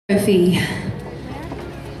Sophie.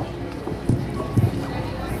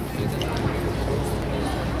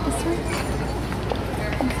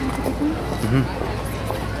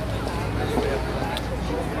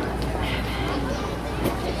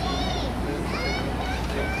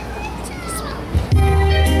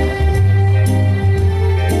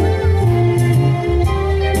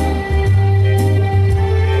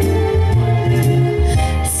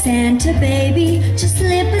 Santa baby, just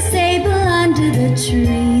slip a sable under the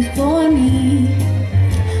tree for me.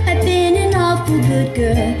 I've been an awful good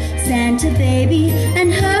girl, Santa baby,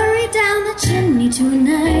 and hurry down the chimney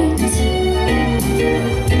tonight.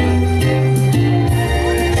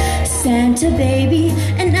 Santa baby,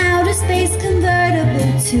 an outer space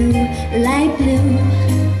convertible to light blue.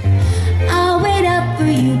 I'll wait up for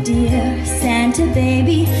you, dear Santa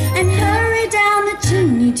baby, and hurry down the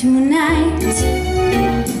chimney tonight.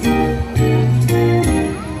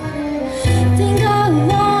 Think of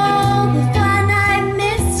all the fun I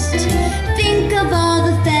missed. Think of all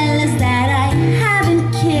the fellas that I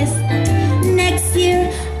haven't kissed. Next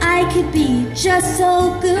year I could be just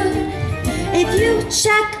so good if you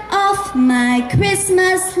check off my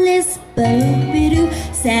Christmas list. Boop-a-doo,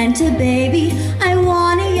 Santa baby, I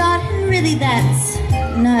want a yacht, and really that's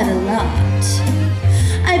not a lot.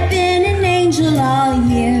 I've been an angel all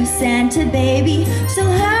year, Santa baby, so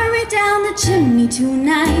hurry down the chimney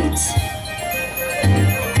tonight.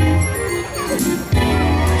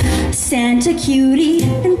 Santa cutie,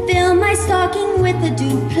 and fill my stocking with a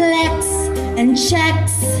duplex and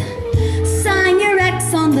checks. Sign your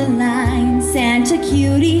X on the line, Santa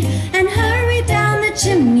cutie, and hurry down the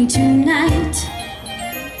chimney tonight.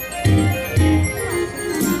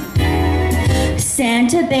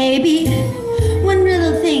 Santa baby, one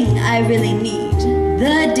little thing I really need,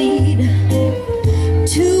 the deed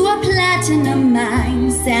to a platinum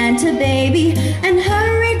mine, Santa baby, and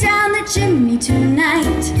hurry down the chimney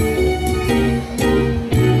tonight.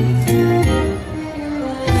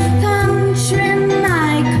 Come trim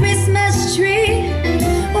my Christmas tree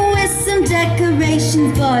with some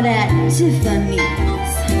decorations bought at Tiffany's.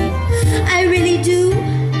 I really do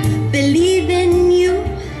believe in you.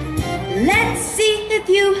 Let's see if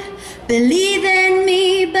you believe in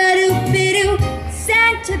me. Ba-doo-ba-doo,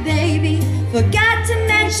 Santa baby, forgot to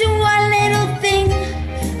mention one little thing,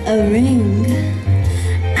 a ring.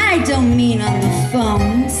 I don't mean on the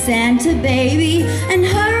phone, Santa baby, and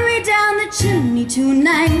hurry down the chimney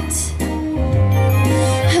tonight.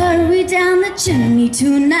 Hurry down the chimney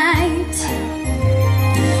tonight.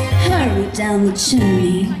 Hurry down the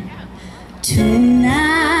chimney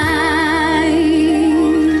tonight.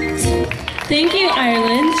 Thank you,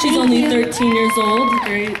 Ireland. She's only 13 years old.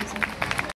 Great.